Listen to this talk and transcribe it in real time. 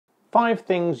5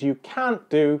 things you can't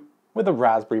do with a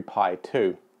Raspberry Pi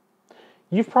 2.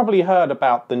 You've probably heard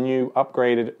about the new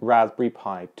upgraded Raspberry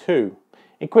Pi 2.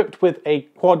 Equipped with a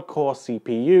quad-core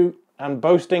CPU and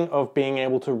boasting of being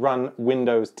able to run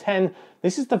Windows 10,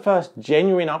 this is the first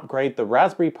genuine upgrade the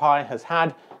Raspberry Pi has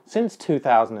had since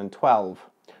 2012.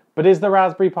 But is the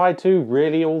Raspberry Pi 2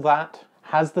 really all that?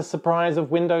 Has the surprise of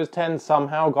Windows 10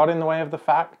 somehow got in the way of the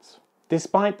facts?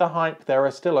 Despite the hype, there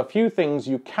are still a few things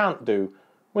you can't do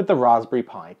with the Raspberry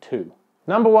Pi 2.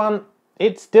 Number 1,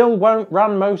 it still won't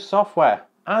run most software.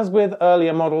 As with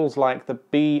earlier models like the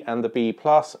B and the B+,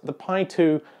 the Pi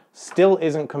 2 still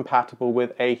isn't compatible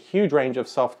with a huge range of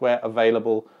software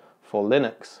available for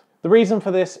Linux. The reason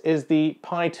for this is the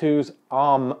Pi 2's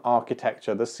ARM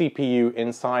architecture, the CPU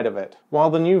inside of it.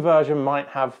 While the new version might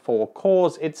have 4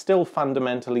 cores, it's still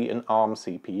fundamentally an ARM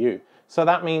CPU. So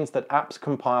that means that apps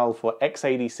compiled for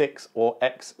x86 or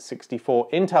x64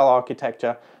 Intel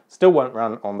architecture still won't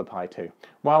run on the Pi 2.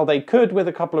 While they could with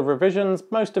a couple of revisions,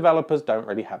 most developers don't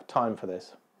really have time for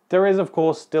this. There is of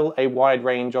course still a wide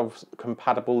range of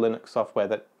compatible Linux software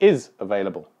that is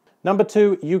available. Number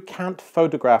 2, you can't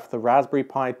photograph the Raspberry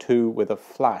Pi 2 with a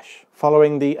flash.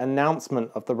 Following the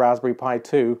announcement of the Raspberry Pi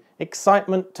 2,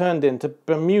 excitement turned into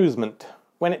bemusement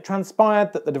when it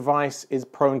transpired that the device is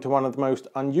prone to one of the most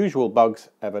unusual bugs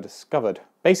ever discovered.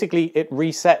 Basically, it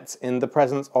resets in the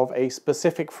presence of a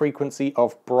specific frequency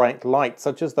of bright light,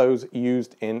 such as those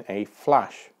used in a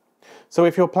flash. So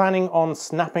if you're planning on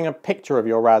snapping a picture of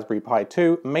your Raspberry Pi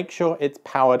 2, make sure it's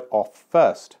powered off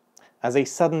first, as a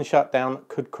sudden shutdown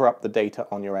could corrupt the data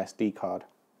on your SD card.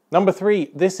 Number 3,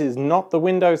 this is not the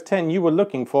Windows 10 you were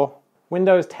looking for.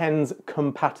 Windows 10's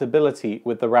compatibility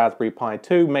with the Raspberry Pi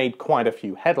 2 made quite a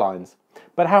few headlines.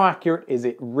 But how accurate is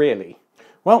it really?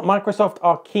 Well, Microsoft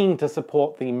are keen to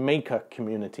support the Maker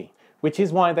community, which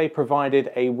is why they provided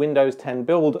a Windows 10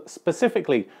 build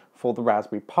specifically for the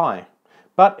Raspberry Pi.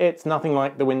 But it's nothing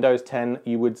like the Windows 10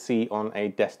 you would see on a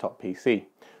desktop PC.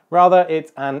 Rather,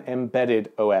 it's an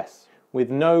embedded OS with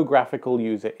no graphical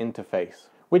user interface,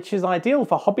 which is ideal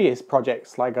for hobbyist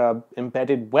projects like an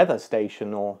embedded weather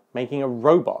station or making a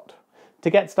robot. To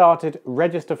get started,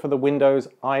 register for the Windows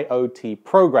IoT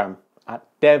program at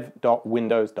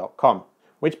dev.windows.com.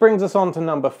 Which brings us on to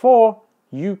number 4,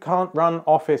 you can't run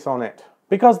Office on it.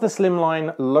 Because the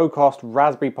slimline, low-cost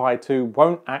Raspberry Pi 2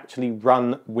 won't actually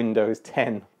run Windows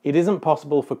 10. It isn't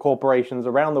possible for corporations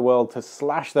around the world to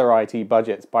slash their IT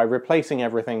budgets by replacing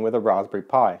everything with a Raspberry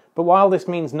Pi. But while this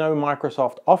means no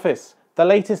Microsoft Office, the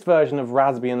latest version of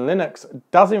Raspbian Linux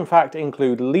does in fact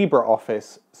include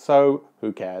LibreOffice, so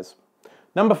who cares?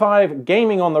 Number 5,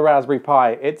 gaming on the Raspberry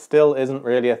Pi. It still isn't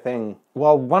really a thing.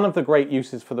 While one of the great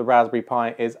uses for the Raspberry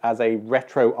Pi is as a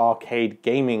retro arcade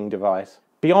gaming device,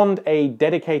 beyond a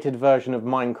dedicated version of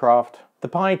Minecraft, the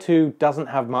Pi 2 doesn't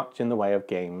have much in the way of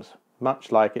games,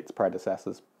 much like its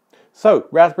predecessors. So,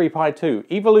 Raspberry Pi 2,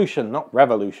 evolution, not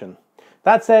revolution.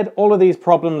 That said, all of these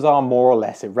problems are more or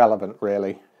less irrelevant,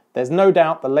 really. There's no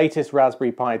doubt the latest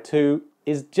Raspberry Pi 2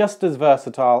 is just as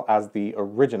versatile as the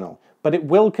original, but it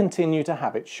will continue to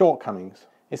have its shortcomings,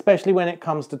 especially when it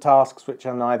comes to tasks which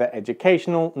are neither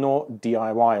educational nor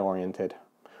DIY oriented.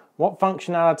 What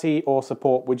functionality or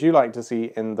support would you like to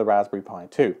see in the Raspberry Pi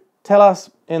 2? Tell us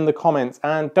in the comments,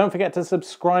 and don't forget to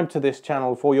subscribe to this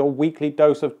channel for your weekly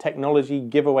dose of technology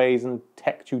giveaways and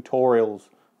tech tutorials.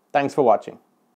 Thanks for watching.